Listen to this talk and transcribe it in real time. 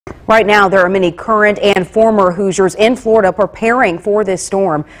Right now, there are many current and former Hoosiers in Florida preparing for this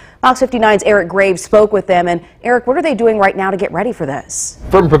storm. Fox 59's Eric Graves spoke with them. And Eric, what are they doing right now to get ready for this?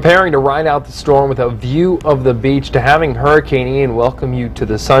 From preparing to ride out the storm with a view of the beach to having Hurricane Ian welcome you to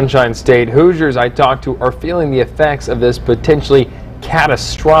the Sunshine State, Hoosiers I talked to are feeling the effects of this potentially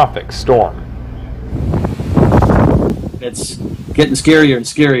catastrophic storm. It's getting scarier and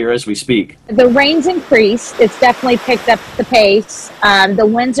scarier as we speak. The rain's increased. It's definitely picked up the pace. The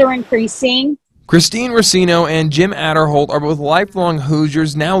winds are increasing. Christine Racino and Jim Atterholt are both lifelong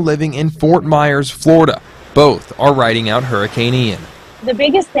Hoosiers now living in Fort Myers, Florida. Both are riding out Hurricane Ian. The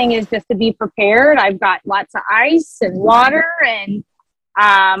biggest thing is just to be prepared. I've got lots of ice and water, and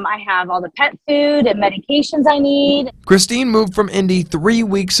I have all the pet food and medications I need. Christine moved from Indy 3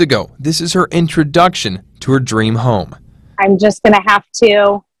 weeks ago. This is her introduction to her dream home. I'm just going to have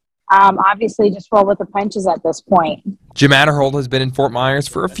to obviously just roll with the punches at this point. Jim Atterholt has been in Fort Myers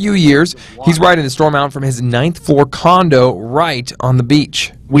for a few years. He's riding the storm out from his 9th floor condo right on the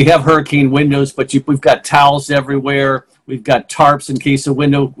beach. We have hurricane windows, but we've got towels everywhere. We've got tarps in case a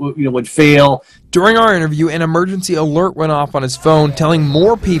window would fail. During our interview, an emergency alert went off on his phone telling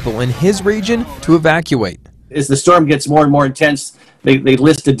more people in his region to evacuate. As the storm gets more and more intense, they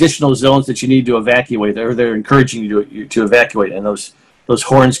list additional zones that you need to evacuate, or they're encouraging you to evacuate, and those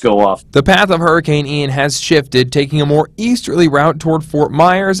horns go off. The path of Hurricane Ian has shifted, taking a more easterly route toward Fort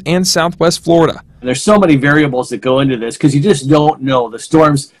Myers and southwest Florida. And there's so many variables that go into this because you just don't know. The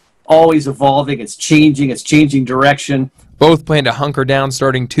storm's always evolving, it's changing direction. Both plan to hunker down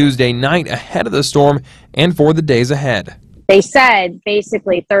starting Tuesday night ahead of the storm and for the days ahead. They said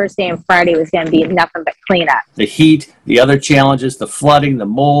basically Thursday and Friday was going to be nothing but cleanup. The heat, the other challenges, the flooding, the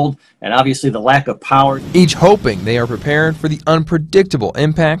mold, and obviously the lack of power. Each hoping they are prepared for the unpredictable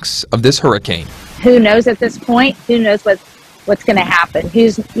impacts of this hurricane. Who knows at this point? Who knows what's going to happen?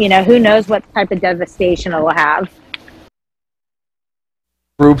 Who knows what type of devastation it will have?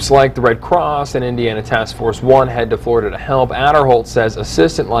 Groups like the Red Cross and Indiana Task Force 1 head to Florida to help. Atterholt says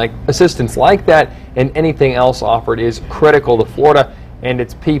assistance like that and anything else offered is critical to Florida and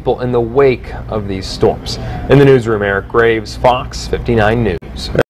its people in the wake of these storms. In the newsroom, Eric Graves, Fox 59 News.